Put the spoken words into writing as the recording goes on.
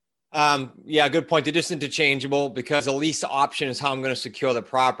Yeah, good point. They're just interchangeable because the lease option is how I'm going to secure the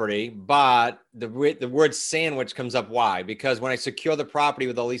property. But the word sandwich comes up. Why? Because when I secure the property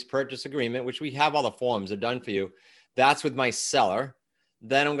with a lease purchase agreement, which we have all the forms are done for you, that's with my seller.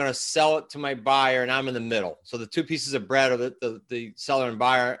 Then I'm going to sell it to my buyer, and I'm in the middle. So the two pieces of bread are the seller and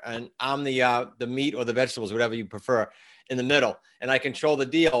buyer, and I'm the meat or the vegetables, whatever you prefer, in the middle. And I control the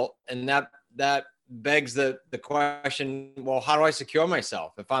deal, and that begs the question, well, how do I secure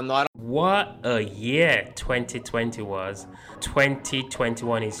myself if I'm not? What a year 2020 was.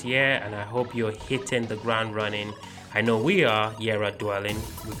 2021 is here, and I hope you're hitting the ground running. I know we are here at Dwellynn.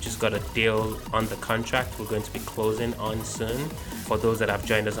 We've just got a deal on the contract we're going to be closing on soon. For those that have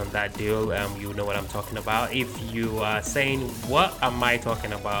joined us on that deal, you know what I'm talking about. If you are saying, what am I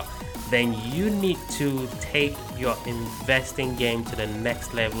talking about? Then you need to take your investing game to the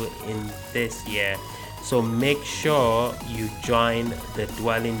next level in this year. So make sure you join the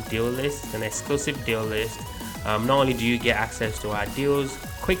Dwellynn deal list, an exclusive deal list. Not only do you get access to our deals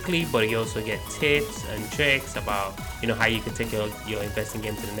quickly, but you also get tips and tricks about how you can take your investing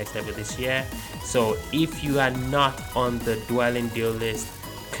game to the next level this year. So if you are not on the Dwellynn deal list,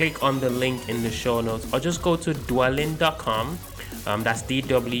 click on the link in the show notes, or just go to dwellynn.com. That's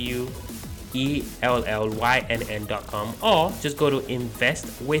DWELLYNN.com, or just go to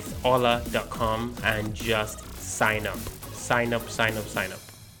investwithola.com and just sign up.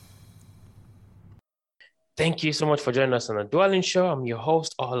 Thank you so much for joining us on the Dwellynn Show. I'm your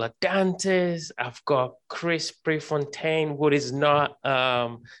host, Ola Dantes. I've got Chris Prefontaine, who is not,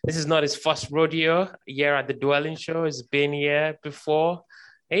 this is not his first rodeo here at the Dwellynn Show. He's been here before.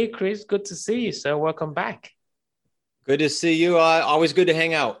 Hey, Chris, good to see you, sir. Welcome back. Good to see you. Always good to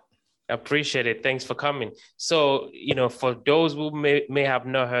hang out. Appreciate it. Thanks for coming. So, for those who may have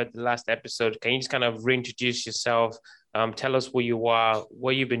not heard the last episode, can you just kind of reintroduce yourself? Tell us who you are,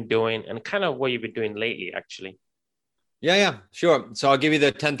 what you've been doing, and kind of what you've been doing lately, actually. Yeah, sure. So I'll give you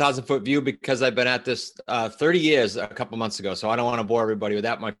the 10,000 foot view because I've been at this 30 years a couple months ago. So I don't want to bore everybody with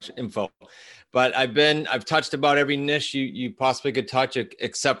that much info. But I've touched about every niche you possibly could touch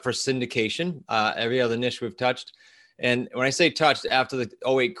except for syndication. Every other niche we've touched. And when I say touched, after the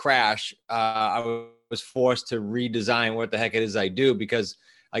 '08 crash, I was forced to redesign what the heck it is I do because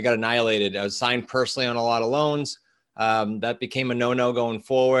I got annihilated. I was signed personally on a lot of loans. That became a no-no going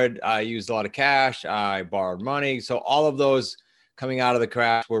forward. I used a lot of cash. I borrowed money. So all of those coming out of the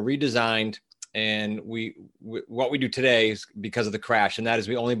crash were redesigned. And what we do today is because of the crash, and that is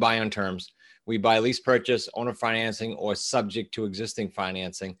we only buy on terms. We buy lease purchase, owner financing, or subject to existing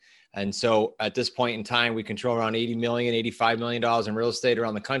financing. And so at this point in time, we control around $80 million, $85 million in real estate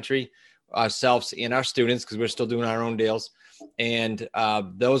around the country, ourselves and our students, because we're still doing our own deals. And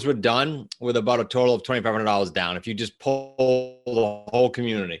those were done with about a total of $2,500 down if you just pull the whole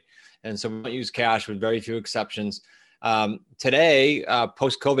community. And so we don't use cash with very few exceptions. Today,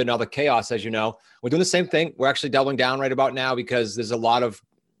 post-COVID and all the chaos, as you know, we're doing the same thing. We're actually doubling down right about now because there's a lot of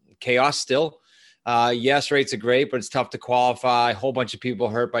chaos still. Yes, rates are great, but it's tough to qualify. A whole bunch of people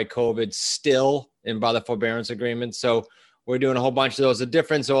hurt by COVID still and by the forbearance agreement. So we're doing a whole bunch of those. The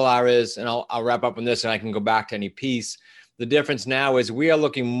difference, Olar, is, and I'll wrap up on this and I can go back to any piece. The difference now is we are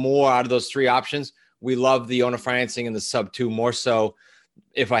looking more out of those three options. We love the owner financing and the sub two more so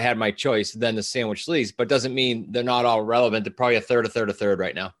if I had my choice than the sandwich lease, but doesn't mean they're not all relevant. They're probably a third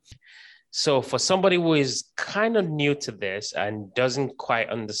right now. So for somebody who is kind of new to this and doesn't quite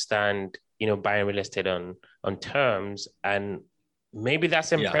understand, buying real estate on terms, and maybe that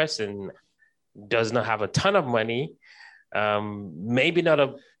same person does not have a ton of money, maybe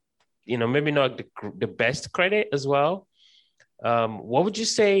not the best credit as well. What would you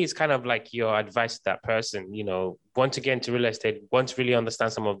say is kind of like your advice to that person, want to get into real estate, want to really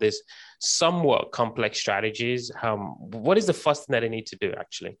understand some of this somewhat complex strategies? What is the first thing that they need to do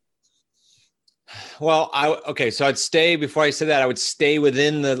actually? Well, so I'd stay, before I say that, I would stay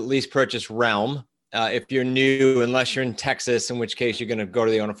within the lease purchase realm. If you're new, unless you're in Texas, in which case you're going to go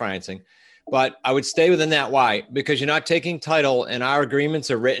to the owner financing. But I would stay within that. Why? Because you're not taking title, and our agreements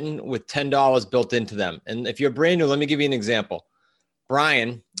are written with $10 built into them. And if you're brand new, let me give you an example.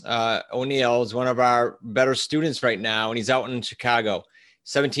 Brian O'Neill is one of our better students right now, and he's out in Chicago.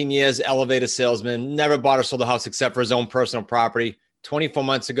 17 years, elevator salesman, never bought or sold a house except for his own personal property. 24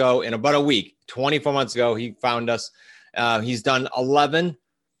 months ago, in about a week, 24 months ago, he found us. He's done 11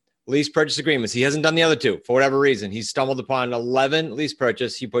 lease purchase agreements. He hasn't done the other two for whatever reason. He stumbled upon 11 lease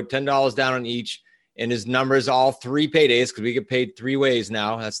purchase. He put $10 down on each, and his numbers all 3 paydays, because we get paid 3 ways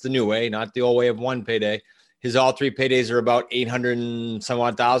now. That's the new way, not the old way of 1 payday. His all 3 paydays are about 800 and some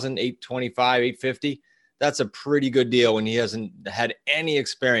odd thousand, 825, 850. that's a pretty good deal when he hasn't had any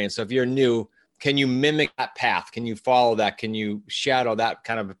experience. So if you're new, can you mimic that path? Can you follow that? Can you shadow that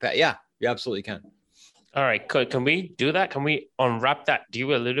kind of a path? Yeah, you absolutely can. All right, can we do that? Can we unwrap that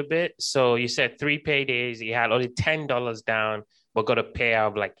deal a little bit? So you said 3 paydays, you had only $10 down, but got to pay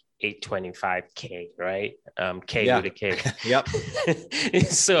out like 825K, right? K with a K. Yep.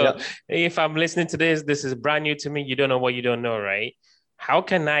 So yep. If I'm listening to this is brand new to me. You don't know what you don't know, right? How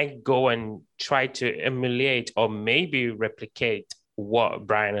can I go and try to emulate or maybe replicate what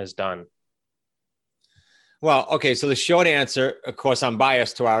Brian has done? Well, okay. So the short answer, of course, I'm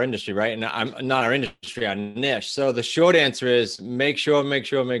biased to our industry, right? And I'm not our industry, our niche. So the short answer is make sure,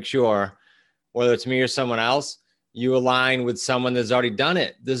 whether it's me or someone else, you align with someone that's already done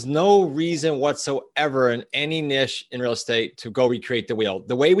it. There's no reason whatsoever in any niche in real estate to go recreate the wheel.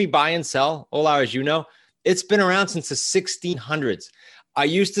 The way we buy and sell, Ola, as you know, it's been around since the 1600s. I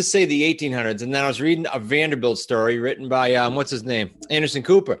used to say the 1800s, and then I was reading a Vanderbilt story written by, what's his name? Anderson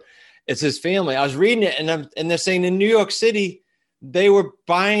Cooper. It's his family. I was reading it, and they're saying in New York City, they were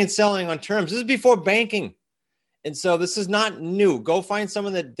buying and selling on terms. This is before banking. And so this is not new. Go find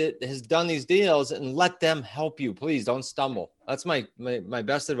someone that has done these deals and let them help you. Please don't stumble. That's my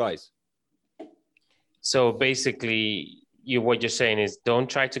best advice. So basically, what you're saying is don't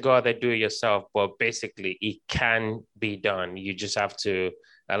try to go out there, do it yourself, but basically it can be done. You just have to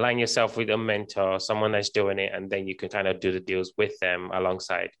align yourself with a mentor, someone that's doing it, and then you can kind of do the deals with them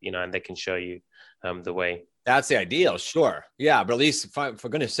alongside, and they can show you the way. That's the ideal, sure. Yeah, but at least for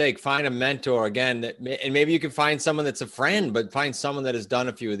goodness sake, find a mentor again, and maybe you can find someone that's a friend, but find someone that has done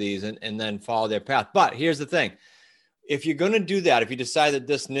a few of these and then follow their path. But here's the thing. If you're going to do that, if you decide that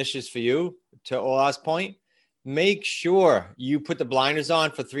this niche is for you, to Ola's point, make sure you put the blinders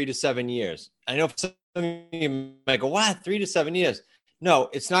on for 3 to 7 years. I know some of you might go, what, 3 to 7 years? No,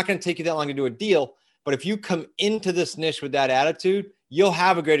 it's not going to take you that long to do a deal. But if you come into this niche with that attitude, you'll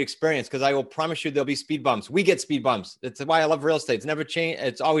have a great experience because I will promise you there'll be speed bumps. We get speed bumps. That's why I love real estate. It's never change.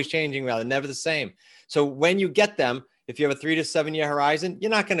 It's always changing, rather, never the same. So when you get them, if you have a 3 to 7 year horizon,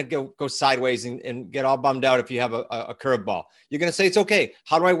 you're not going to go sideways and get all bummed out if you have a curveball. You're going to say, it's okay.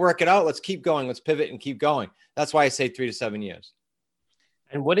 How do I work it out? Let's keep going. Let's pivot and keep going. That's why I say 3 to 7 years.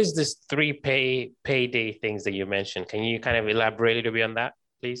 And what is this 3 payday things that you mentioned? Can you kind of elaborate a little bit on that,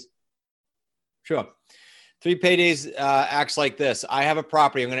 please? Sure. 3 paydays acts like this. I have a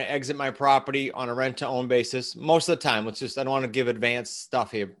property. I'm going to exit my property on a rent to own basis. Most of the time, I don't want to give advanced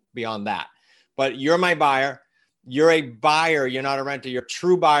stuff here beyond that. But you're my buyer. You're a buyer. You're not a renter. You're a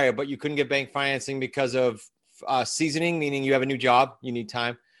true buyer, but you couldn't get bank financing because of seasoning, meaning you have a new job, you need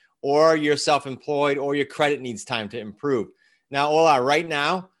time, or you're self-employed, or your credit needs time to improve. Now, Ola, right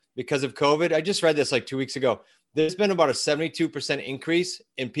now, because of COVID, I just read this like 2 weeks ago. There's been about a 72% increase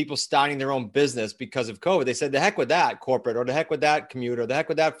in people starting their own business because of COVID. They said, the heck with that corporate, or the heck with that commute, or the heck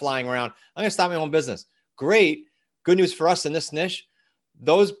with that flying around. I'm going to start my own business. Great. Good news for us in this niche.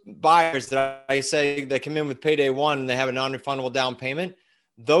 Those buyers that I say they come in with payday one and they have a non-refundable down payment,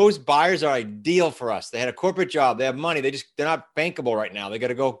 those buyers are ideal for us. They had a corporate job. They have money. They're not bankable right now. They got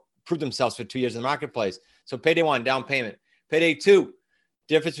to go prove themselves for 2 years in the marketplace. So payday one, down payment. Payday two,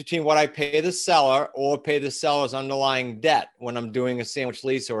 difference between what I pay the seller or pay the seller's underlying debt when I'm doing a sandwich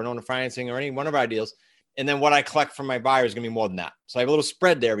lease or an owner financing or any one of our deals. And then what I collect from my buyer is going to be more than that. So I have a little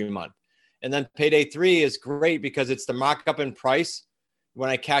spread there every month. And then payday three is great because it's the markup in price when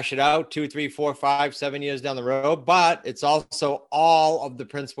I cash it out 2, 3, 4, 5, 7 years down the road. But it's also all of the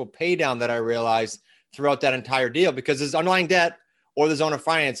principal pay down that I realized throughout that entire deal because there's underlying debt or there's owner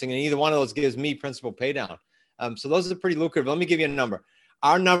financing, and either one of those gives me principal pay down. So those are pretty lucrative. Let me give you a number.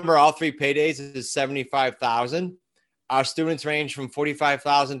 Our number, all 3 paydays, is $75,000. Our students range from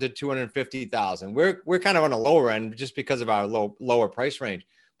 $45,000 to $250,000. We're kind of on the lower end just because of our lower price range.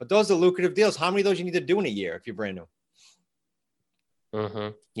 But those are lucrative deals. How many of those you need to do in a year if you're brand new? Mm-hmm.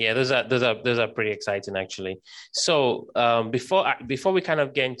 Yeah, those are pretty exciting actually. So before we kind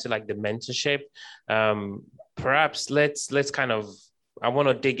of get into like the mentorship, perhaps let's kind of, I want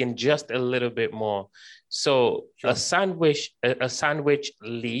to dig in just a little bit more. So sure. a sandwich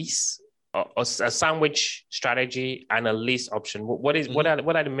lease, or a sandwich strategy and a lease option. What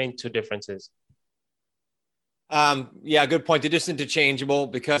are the main two differences? Yeah, good point. They're just interchangeable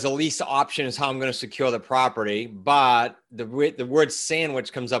because a lease option is how I'm going to secure the property. But the word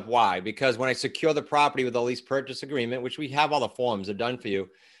sandwich comes up. Why? Because when I secure the property with a lease purchase agreement, which we have all the forms are done for you,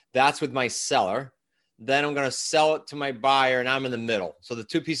 that's with my seller. Then I'm going to sell it to my buyer and I'm in the middle. So the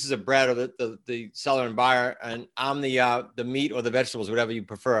two pieces of bread are the seller and buyer, and I'm the meat or the vegetables, whatever you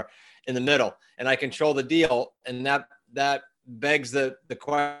prefer, in the middle. And I control the deal. And that begs the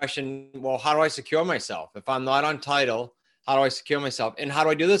question, well, how do I secure myself? If I'm not on title, how do I secure myself? And how do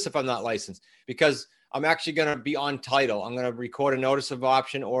I do this if I'm not licensed? Because I'm actually going to be on title. I'm going to record a notice of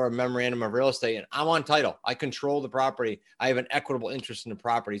option or a memorandum of real estate, and I'm on title. I control the property. I have an equitable interest in the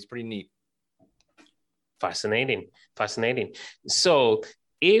property. It's pretty neat. Fascinating. So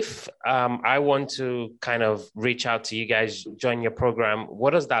if I want to kind of reach out to you guys, join your program,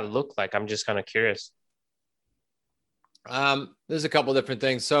 what does that look like? I'm just kind of curious. There's a couple different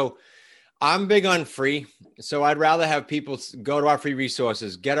things. So I'm big on free. So I'd rather have people go to our free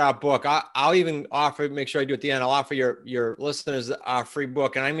resources, get our book. I'll even offer, make sure I do at the end, I'll offer your listeners our free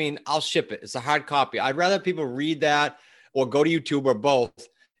book. And I mean, I'll ship it. It's a hard copy. I'd rather people read that or go to YouTube or both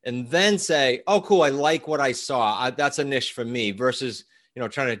and then say, oh, cool, I like what I saw. That's a niche for me versus,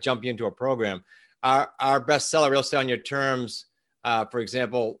 trying to jump you into a program. Our bestseller, Real Estate on Your Terms, for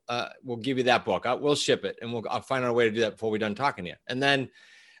example, we'll give you that book. We'll ship it and I'll find out a way to do that before we're done talking to you. And then,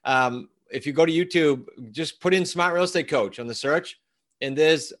 if you go to YouTube, just put in Smart Real Estate Coach on the search, and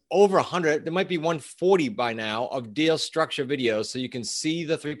there's over 100, there might be 140 by now of deal structure videos. So you can see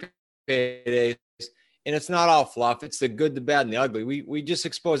the 3 paydays, and it's not all fluff. It's the good, the bad, and the ugly. We just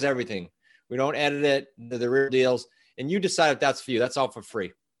expose everything. We don't edit it, the real deals, and you decide if that's for you. That's all for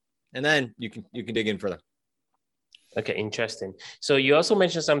free. And then you can dig in further. Okay, interesting. So you also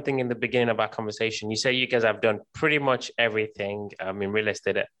mentioned something in the beginning of our conversation. You say you guys have done pretty much everything in real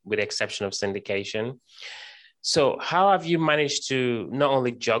estate with the exception of syndication. So how have you managed to not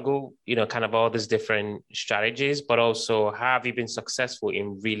only juggle, kind of all these different strategies, but also how have you been successful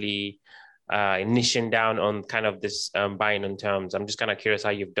in really niching down on kind of this buying on terms? I'm just kind of curious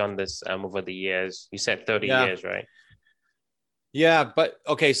how you've done this over the years. You said 30 years, right? Yeah, but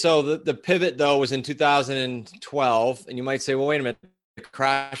okay. So the pivot though was in 2012, and you might say, well, wait a minute, the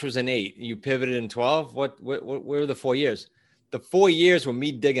crash was in 8. You pivoted in 12. What were the 4 years? The 4 years were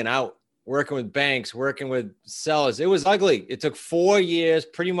me digging out, working with banks, working with sellers. It was ugly. It took 4 years,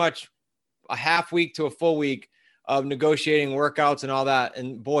 pretty much a half week to a full week of negotiating workouts and all that.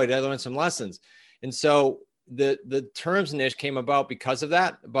 And boy, did I learn some lessons. And so the terms niche came about because of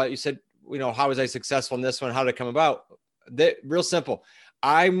that. But you said, how was I successful in this one? How did it come about? Real simple.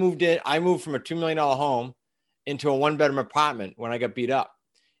 I moved from a $2 million home into a 1-bedroom apartment when I got beat up.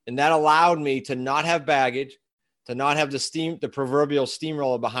 And that allowed me to not have baggage, to not have the proverbial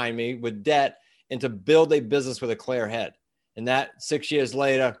steamroller behind me with debt, and to build a business with a clear head. And that 6 years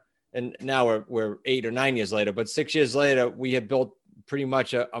later, and now we're 8 or 9 years later, but 6 years later, we had built pretty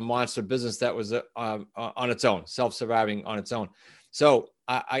much a monster business that was on its own, self-surviving on its own. So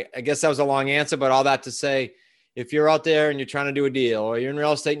I guess that was a long answer, but all that to say, if you're out there and you're trying to do a deal, or you're in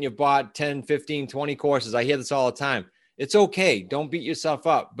real estate and you've bought 10, 15, 20 courses, I hear this all the time. It's okay. Don't beat yourself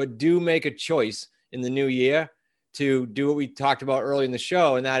up, but do make a choice in the new year to do what we talked about early in the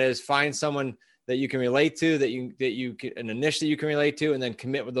show. And that is find someone that you can relate to, an niche that you can relate to, and then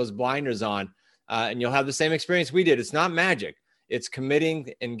commit with those blinders on. And you'll have the same experience we did. It's not magic. It's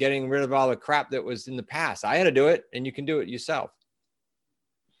committing and getting rid of all the crap that was in the past. I had to do it, and you can do it yourself.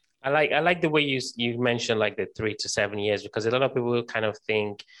 I like the way you mentioned like the 3 to 7 years, because a lot of people kind of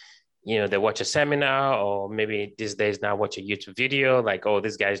think, they watch a seminar, or maybe these days now watch a YouTube video, like, oh,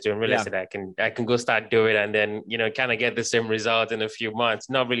 this guy's doing real estate. I can go start doing it, and then, kind of get the same result in a few months,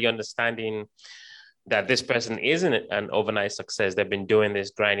 not really understanding that this person isn't an overnight success. They've been doing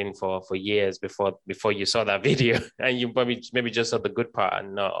this grinding for years before you saw that video, and you maybe just saw the good part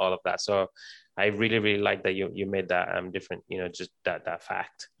and not all of that. So I really, really like that you made that different, just that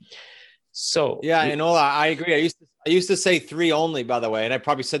fact. So yeah, and Ola, I agree. I used to say 3 only, by the way, and I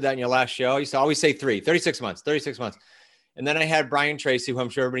probably said that in your last show. I used to always say 3, 36 months. And then I had Brian Tracy, who I'm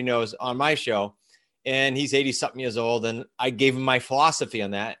sure everybody knows, on my show, and he's 80 something years old. And I gave him my philosophy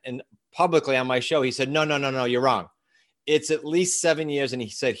on that. And publicly on my show, he said, no, you're wrong. It's at least 7 years. And he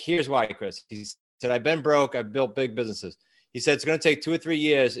said, here's why, Chris. He said, I've been broke. I've built big businesses. He said, it's going to take 2 or 3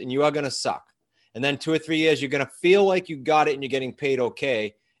 years and you are going to suck. And then 2 or 3 years, you're going to feel like you got it and you're getting paid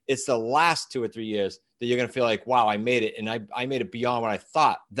okay. It's the last 2 or 3 years that you're going to feel like, wow, I made it. And I made it beyond what I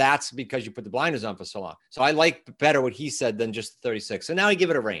thought. That's because you put the blinders on for so long. So I like better what he said than just 36. So now I give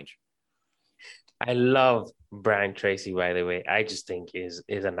it a range. I love Brian Tracy, by the way. I just think is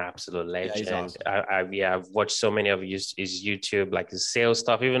an absolute legend. Yeah, he's awesome. I've watched so many of his YouTube, like his sales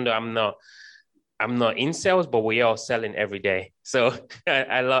stuff, even though I'm not in sales, but we are selling every day. So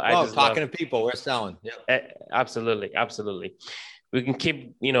I love talking to people. We're selling. Yeah, absolutely. We can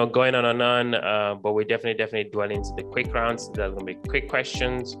keep, going on and on, but we definitely dwell into the quick rounds. There's going to be quick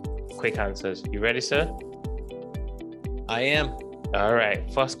questions, quick answers. You ready, sir? I am. All right.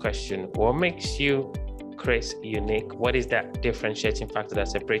 First question. What makes you Chris unique? What is that differentiating factor that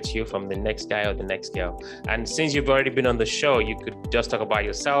separates you from the next guy or the next girl? And since you've already been on the show, you could just talk about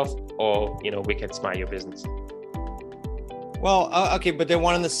yourself, or, Wicked Smart, your business. Well, okay, but they're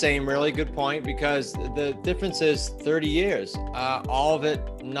one and the same. Really good point, because the difference is 30 years, all of it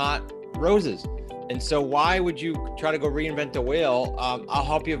not roses. And so why would you try to go reinvent the wheel? I'll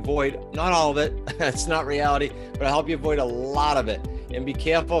help you avoid, not all of it, that's not reality, but I'll help you avoid a lot of it. And be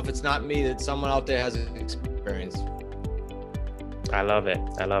careful if it's not me, that someone out there has experience. I love it.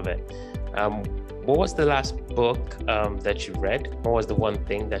 What was the last book that you read? What was the one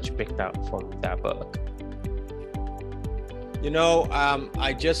thing that you picked out from that book?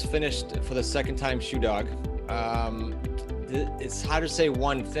 I just finished for the second time Shoe Dog. It's hard to say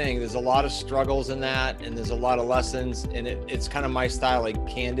one thing. There's a lot of struggles in that, and there's a lot of lessons, and it's kind of my style, like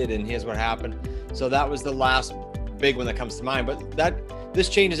candid, and here's what happened. So that was the last big one that comes to mind, but this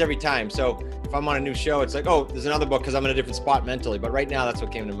changes every time. So if I'm on a new show, it's like, oh, there's another book because I'm in a different spot mentally. But right now, that's what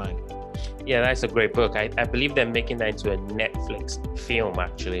came to mind. Yeah, that's a great book. I believe they're making that into a Netflix film,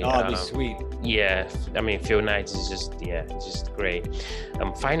 actually. Oh, it'd be sweet. Yeah, I mean, Phil Knight is just great.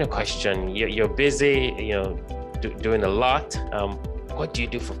 Final question. You're busy, doing a lot. What do you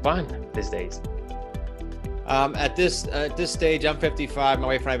do for fun these days? At this stage, I'm 55. My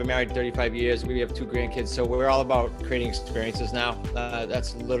wife and I have been married 35 years. We have 2 grandkids, so we're all about creating experiences now.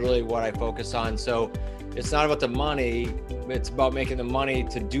 That's literally what I focus on. So it's not about the money. It's about making the money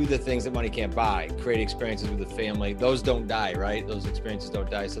to do the things that money can't buy. Create experiences with the family. Those don't die, right? Those experiences don't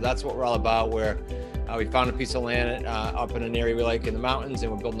die. So that's what we're all about. Where we found a piece of land up in an area we like in the mountains,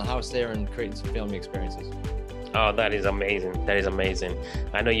 and we're building a house there and creating some family experiences. Oh, that is amazing.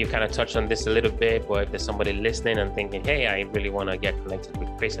 I know you kind of touched on this a little bit, but if there's somebody listening and thinking, hey, I really want to get connected with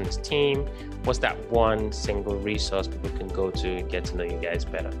Chris and his team, what's that one single resource people can go to get to know you guys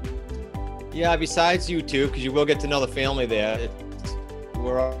better? Yeah, besides YouTube, because you will get to know the family there.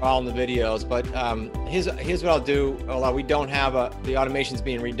 We're all in the videos, but here's what I'll do. Although we don't have the automation's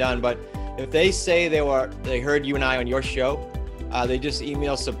being redone, but if they say they heard you and I on your show, they just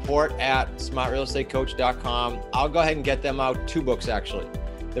email support@smartrealestatecoach.com. I'll go ahead and get them out 2 books, actually.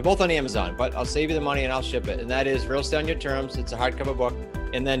 They're both on Amazon, but I'll save you the money and I'll ship it. And that is Real Estate on Your Terms. It's a hardcover book.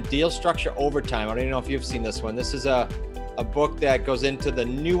 And then Deal Structure Overtime. I don't even know if you've seen this one. This is a book that goes into the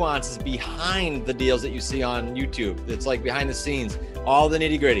nuances behind the deals that you see on YouTube. It's like behind the scenes, all the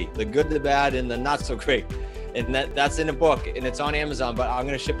nitty gritty, the good, the bad, and the not so great. And that's in a book, and it's on Amazon, but I'm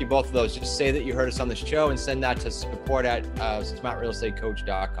going to ship you both of those. Just say that you heard us on the show and send that to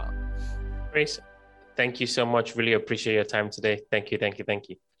support@smartrealestatecoach.com. Chris, thank you so much. Really appreciate your time today. Thank you.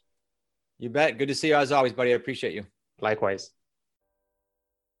 You bet. Good to see you as always, buddy. I appreciate you. Likewise.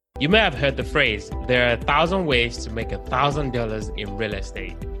 You may have heard the phrase, there are 1,000 ways to make $1,000 in real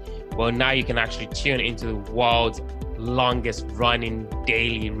estate. Well, now you can actually tune into the world's longest running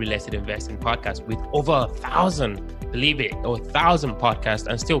daily real estate investing podcast with over 1,000, believe it, or 1,000 podcasts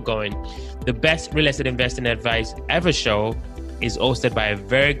and still going. The best real estate investing advice ever show is hosted by a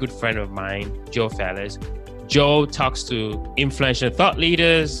very good friend of mine, Joe Fellas. Joe talks to influential thought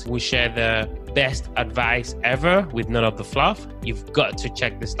leaders. We share the best advice ever with none of the fluff. You've got to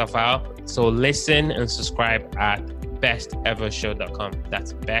check this stuff out. So listen and subscribe at bestevershow.com.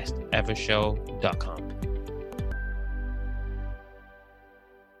 That's bestevershow.com.